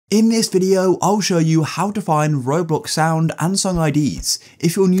In this video, I'll show you how to find Roblox sound and song IDs.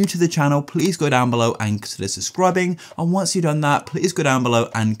 If you're new to the channel, please go down below and consider subscribing. And once you've done that, please go down below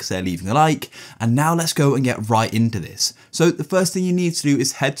and consider leaving a like. And now let's go and get right into this. So the first thing you need to do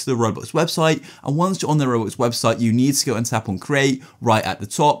is head to the Roblox website. And once you're on the Roblox website, you need to go and tap on create right at the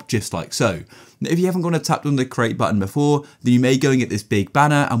top, just like so. Now, if you haven't gone and tapped on the create button before, then you may go and get this big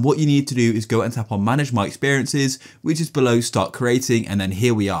banner, and what you need to do is go and tap on manage my experiences, which is below start creating, and then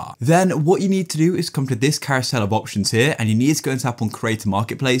here we are. Then what you need to do is come to this carousel of options here, and you need to go and tap on create a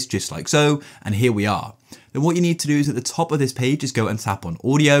marketplace, just like so, and here we are. Then what you need to do is at the top of this page is go and tap on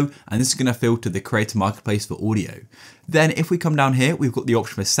audio, and this is going to filter the creator marketplace for audio. Then if we come down here, we've got the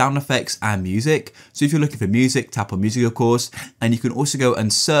option for sound effects and music. So if you're looking for music, tap on music of course, and you can also go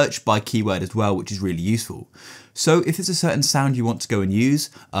and search by keyword as well, which is really useful. So if there's a certain sound you want to go and use,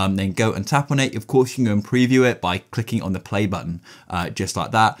 then go and tap on it. Of course, you can go and preview it by clicking on the play button, just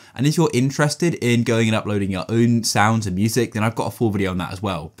like that. And if you're interested in going and uploading your own sounds and music, then I've got a full video on that as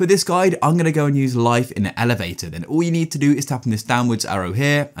well. For this guide, I'm going to go and use life in the elevator. Then all you need to do is tap on this downwards arrow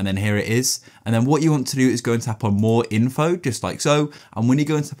here, and then here it is. And then what you want to do is go and tap on more info, just like so. And when you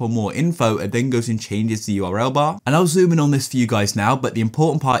go and tap on more info, it then goes and changes the URL bar. And I'll zoom in on this for you guys now, but the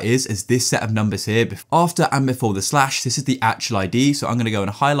important part is this set of numbers here, after and before the slash, this is the actual ID. So I'm going to go and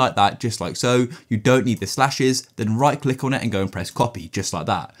highlight that just like so. You don't need the slashes, then right click on it and go and press copy, just like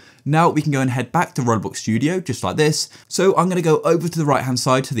that. Now we can go and head back to Roblox Studio, just like this. So I'm going to go over to the right hand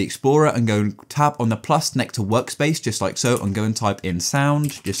side to the Explorer and go and tap on the plus next to workspace, just like so, and go and type in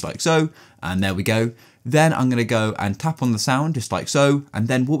sound, just like so. And there we go. Then I'm going to go and tap on the sound just like so. And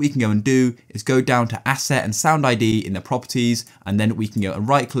then what we can go and do is go down to asset and sound ID in the properties. And then we can go and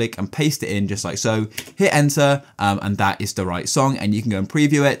right click and paste it in just like so. Hit enter and that is the right song. And you can go and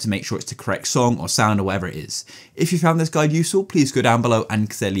preview it to make sure it's the correct song or sound or whatever it is. If you found this guide useful, please go down below and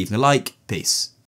consider leaving a like. Peace.